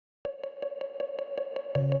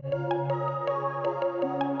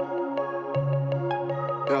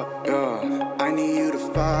Yeah, I need you to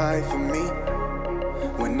fight for me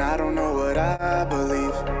when I don't know what I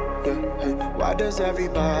believe. Yeah, hey, why does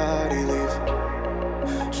everybody leave?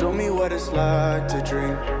 Show me what it's like to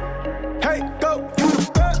dream. Hey, go, you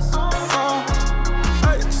the best.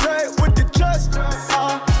 Hey, say it with your chest.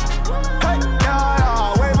 Hey,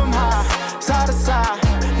 yeah, wave them high, side to side.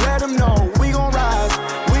 Let them know we gon' rise,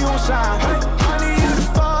 we gon' shine. Hey, I need you to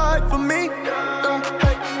fight for me.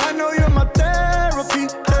 Hey, I know you're my therapy.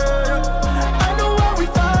 I know why we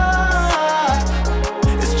fight.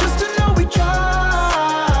 It's just to know we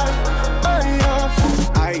tried.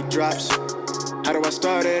 I eat drops. How do I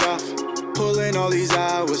start it off? Pulling all these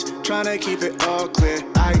hours, trying to keep it all clear.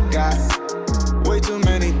 I got way too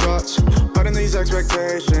many thoughts, but in these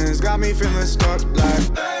expectations got me feeling stuck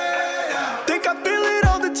like think I feel it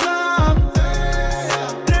all the time.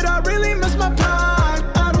 Did I really miss my prime?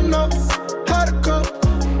 I don't know how to cope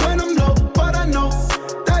when I'm low, but I know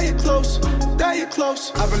that you're close, that you're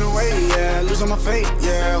close. I've been away, yeah, losing my faith,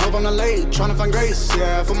 yeah. Hope I'm not late, trying to find grace,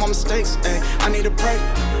 yeah. For my mistakes, ayy, I need to pray,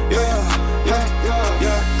 yeah.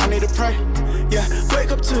 I need to pray, yeah.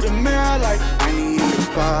 Wake up to the mirror like I need you to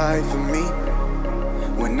fight for me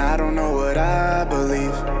when I don't know what I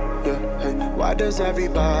believe. Yeah, hey, why does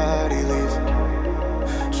everybody leave?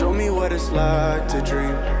 Show me what it's like to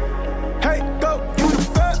dream. Hey, go, you the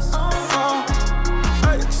best.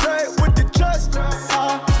 Hey, say it with your chest.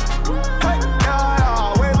 Hey,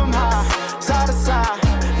 yeah, wave them high, side to side.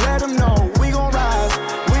 Let them know we gon' rise,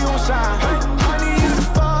 we gon' shine. Hey, I need you to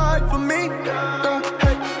fight for me.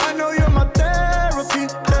 Hey, I know you're my therapy.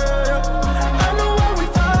 I know why we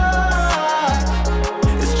fight.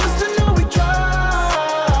 It's just to know we tried.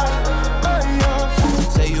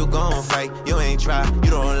 Say you gon' fight, you ain't try, you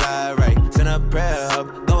don't lie right. Send a prayer up,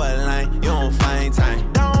 go a line, you don't find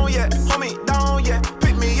time. Down yet, homie, down yet.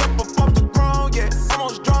 Pick me up off the ground yet.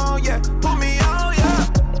 Almost drawn yet, put me out, yeah.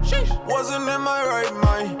 Sheesh. Wasn't in my right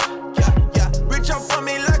mind. Yeah. Reach out for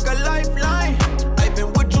me like a lifeline. I've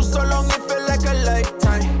been with you so long, it felt like a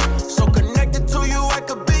lifetime. So connected to you, I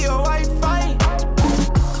could be your Wi-Fi.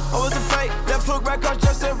 I was a fake, left hook right cross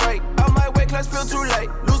just and right. Out my way, class feel too late.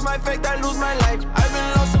 Lose my faith, I lose my life. I've been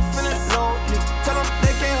lost and feeling lonely. Tell them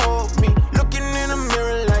they can't hold me. Looking in the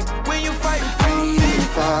mirror like when you fight for I need me. you to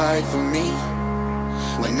fight for me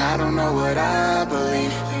when I don't know what I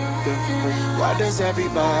believe. Why does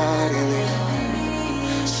everybody leave?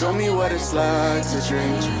 Show me what it's like to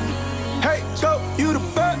dream. Hey, go, you the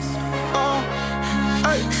best.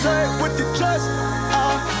 Hey, say it with your chest.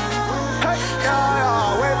 Hey,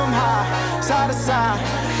 yeah, wave them high, side to side.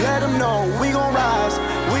 Let them know we gon' rise,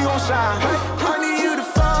 we gon' shine. Hey, I need you to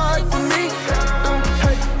fight for me.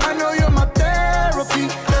 Hey, I know you're my therapy.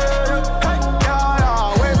 Hey,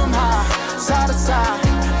 yeah, wave them high, side to side.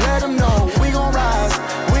 Let them know we gon' rise,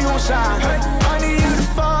 we gon' shine. Hey, I need you to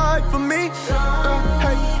fight for me.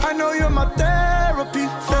 Hey, I know you're my therapy.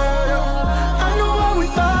 I know why we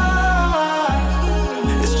fight.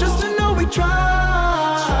 It's just to know we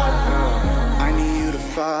tried. I need you to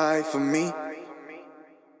fight for me.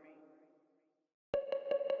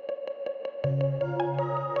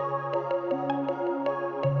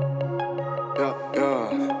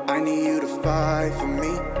 I need you to fight for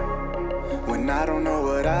me when I don't know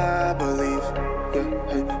what I believe. Yeah,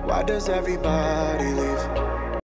 hey, why does everybody leave?